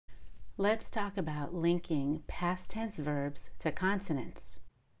Let's talk about linking past tense verbs to consonants.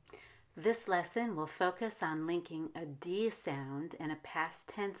 This lesson will focus on linking a D sound in a past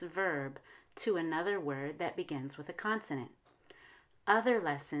tense verb to another word that begins with a consonant. Other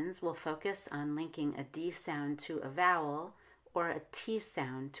lessons will focus on linking a D sound to a vowel or a T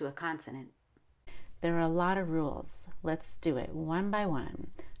sound to a consonant. There are a lot of rules. Let's do it one by one.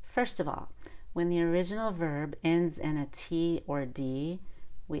 First of all, when the original verb ends in a T or D,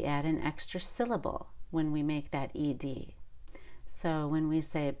 we add an extra syllable when we make that ED. So when we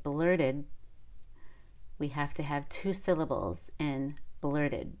say blurted, we have to have two syllables in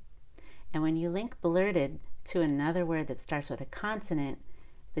blurted. And when you link blurted to another word that starts with a consonant,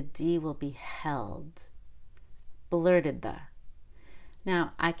 the D will be held. Blurted the.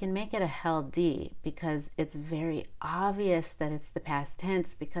 Now, I can make it a held D because it's very obvious that it's the past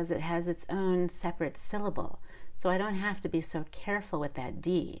tense because it has its own separate syllable. So I don't have to be so careful with that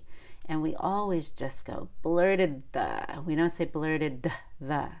D. And we always just go blurted the. We don't say blurted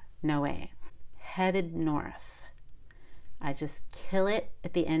the. No way. Headed north. I just kill it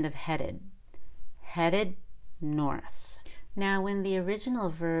at the end of headed. Headed north. Now, when the original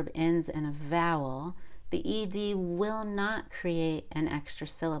verb ends in a vowel, the ED will not create an extra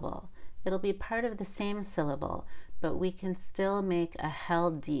syllable. It'll be part of the same syllable, but we can still make a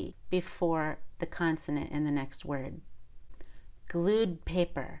held D before the consonant in the next word. Glued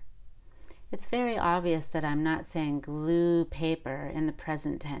paper. It's very obvious that I'm not saying glue paper in the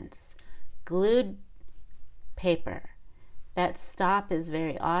present tense. Glued paper. That stop is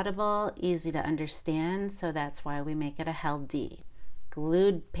very audible, easy to understand, so that's why we make it a held D.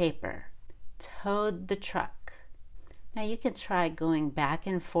 Glued paper. Towed the truck. Now you could try going back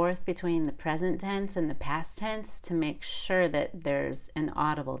and forth between the present tense and the past tense to make sure that there's an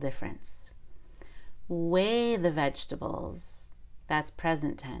audible difference. Weigh the vegetables, that's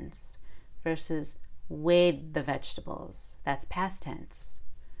present tense, versus weighed the vegetables, that's past tense.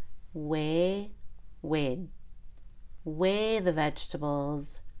 Weigh, weighed. Weigh the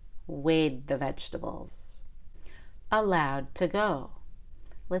vegetables, weighed the vegetables. Allowed to go.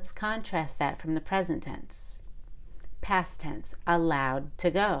 Let's contrast that from the present tense. Past tense, allowed to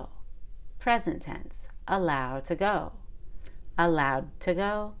go. Present tense, allow to go. Allowed to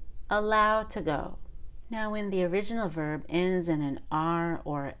go, allow to go. Now when the original verb ends in an R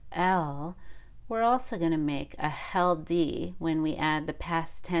or L, we're also going to make a held D when we add the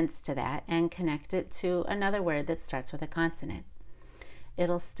past tense to that and connect it to another word that starts with a consonant.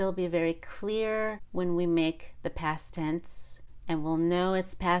 It'll still be very clear when we make the past tense, and we'll know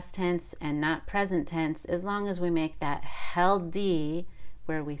it's past tense and not present tense as long as we make that held D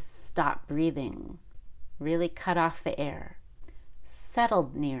where we stop breathing, really cut off the air.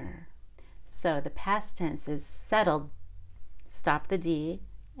 Settled near. So the past tense is settled, stop the D,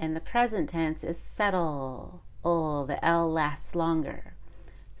 and the present tense is settle. Oh, the L lasts longer.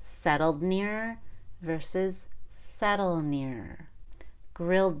 Settled near versus settle near.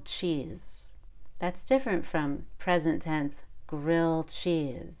 Grilled cheese. That's different from present tense grilled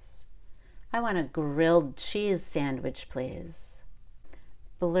cheese. I want a grilled cheese sandwich, please.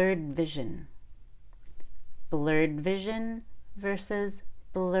 Blurred vision. Blurred vision versus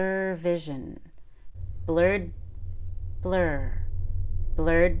blur vision. Blurred, blur.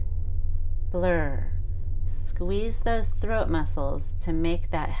 Blurred, blur. Squeeze those throat muscles to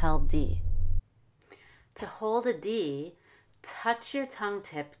make that held D. To hold a D, touch your tongue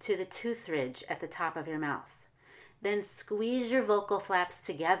tip to the tooth ridge at the top of your mouth. Then squeeze your vocal flaps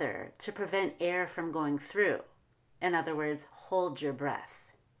together to prevent air from going through. In other words, hold your breath.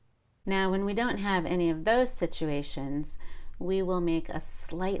 Now, when we don't have any of those situations, we will make a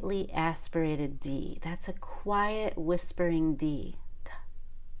slightly aspirated D. That's a quiet whispering D.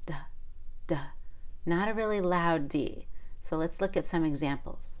 Da, da, not a really loud D. So let's look at some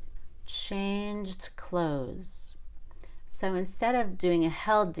examples. Changed clothes. So instead of doing a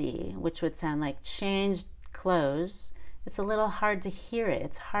held D, which would sound like changed clothes, it's a little hard to hear it.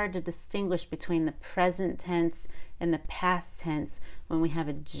 It's hard to distinguish between the present tense and the past tense when we have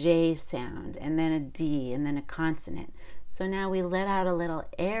a J sound and then a D and then a consonant. So now we let out a little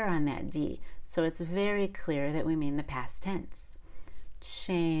air on that D, so it's very clear that we mean the past tense.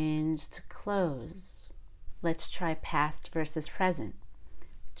 Changed clothes. Let's try past versus present.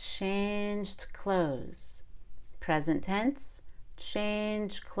 Changed clothes. Present tense,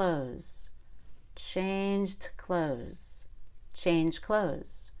 change clothes. Changed clothes. Change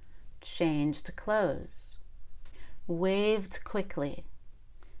clothes. Changed clothes. Waved quickly.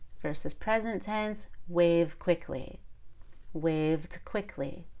 Versus present tense, wave quickly. Waved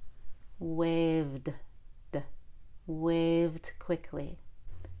quickly. Waved. Waved quickly.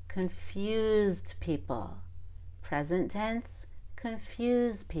 confused people. Present tense,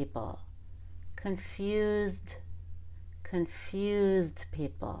 confuse people. Confused, confused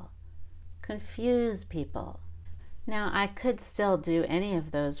people. Confuse people. Now, I could still do any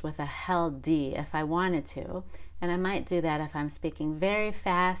of those with a held D if I wanted to, and I might do that if I'm speaking very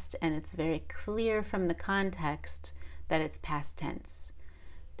fast and it's very clear from the context that it's past tense.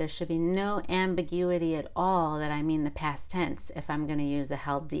 There should be no ambiguity at all that I mean the past tense if I'm going to use a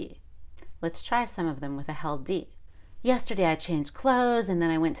held D. Let's try some of them with a held D. Yesterday I changed clothes and then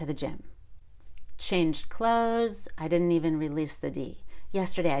I went to the gym. Changed clothes, I didn't even release the D.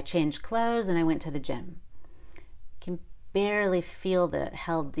 Yesterday I changed clothes and I went to the gym. Can barely feel the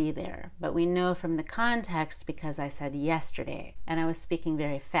held D there, but we know from the context because I said yesterday and I was speaking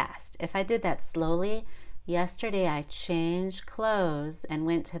very fast. If I did that slowly, yesterday I changed clothes and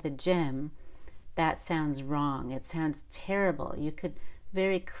went to the gym, that sounds wrong. It sounds terrible. You could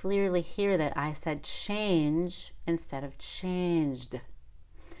very clearly hear that I said change instead of changed.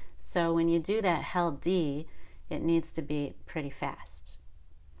 So when you do that held D, it needs to be pretty fast.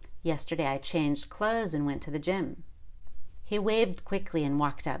 Yesterday I changed clothes and went to the gym. He waved quickly and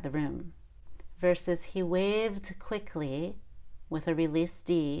walked out the room. Versus he waved quickly with a released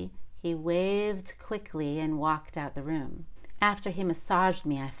D. He waved quickly and walked out the room. After he massaged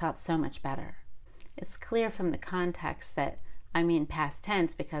me, I felt so much better. It's clear from the context that I mean past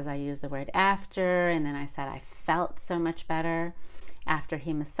tense because I used the word after and then I said I felt so much better. After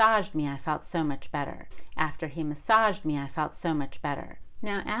he massaged me, I felt so much better. After he massaged me, I felt so much better.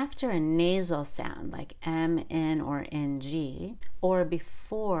 Now, after a nasal sound like M, N, or NG, or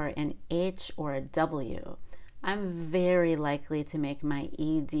before an H or a W, I'm very likely to make my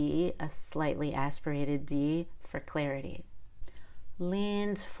ED a slightly aspirated D for clarity.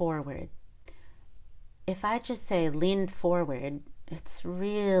 Leaned forward. If I just say leaned forward, it's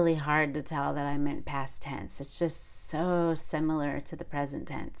really hard to tell that I meant past tense. It's just so similar to the present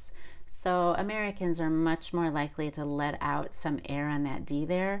tense. So Americans are much more likely to let out some air on that D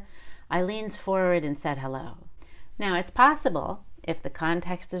there. I leaned forward and said hello. Now, it's possible, if the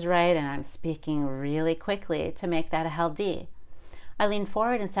context is right and I'm speaking really quickly, to make that a held D. I leaned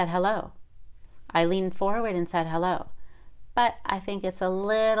forward and said hello. I leaned forward and said hello. But I think it's a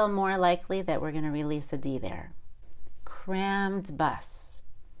little more likely that we're going to release a D there. Crammed bus.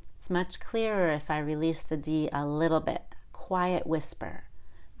 It's much clearer if I release the D a little bit. Quiet whisper.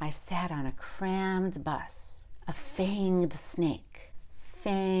 I sat on a crammed bus. A fanged snake.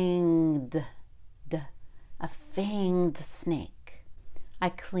 Fanged. A fanged snake. I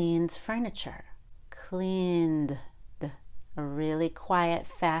cleaned furniture. Cleaned. A really quiet,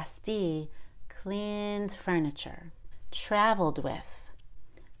 fast D. Cleaned furniture. Traveled with.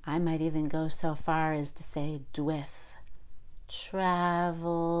 I might even go so far as to say dwith.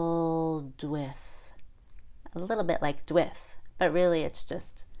 Traveled with. A little bit like dwith, but really it's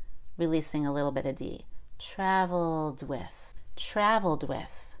just releasing a little bit of D. Traveled with. Traveled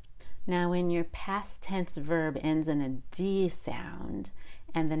with. Now when your past tense verb ends in a D sound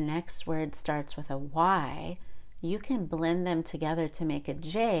and the next word starts with a Y, you can blend them together to make a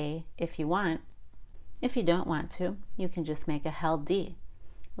J if you want. If you don't want to, you can just make a held D.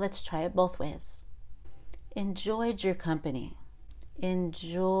 Let's try it both ways. Enjoyed your company.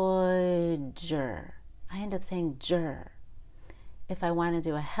 Enjoyed your. I end up saying jur. If I want to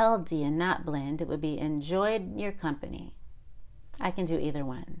do a held D and not blend, it would be enjoyed your company. I can do either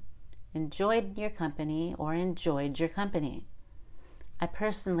one. Enjoyed your company or enjoyed your company. I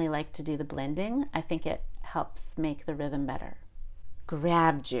personally like to do the blending. I think it helps make the rhythm better.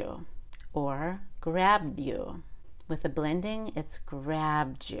 Grabbed you or grabbed you. With the blending, it's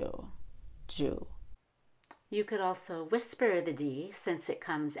grabbed you. Jew. You could also whisper the D since it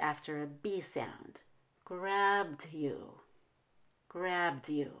comes after a B sound. Grabbed you. Grabbed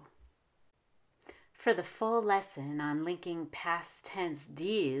you. For the full lesson on linking past tense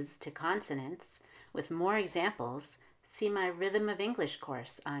Ds to consonants with more examples, see my Rhythm of English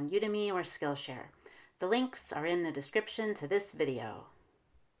course on Udemy or Skillshare. The links are in the description to this video.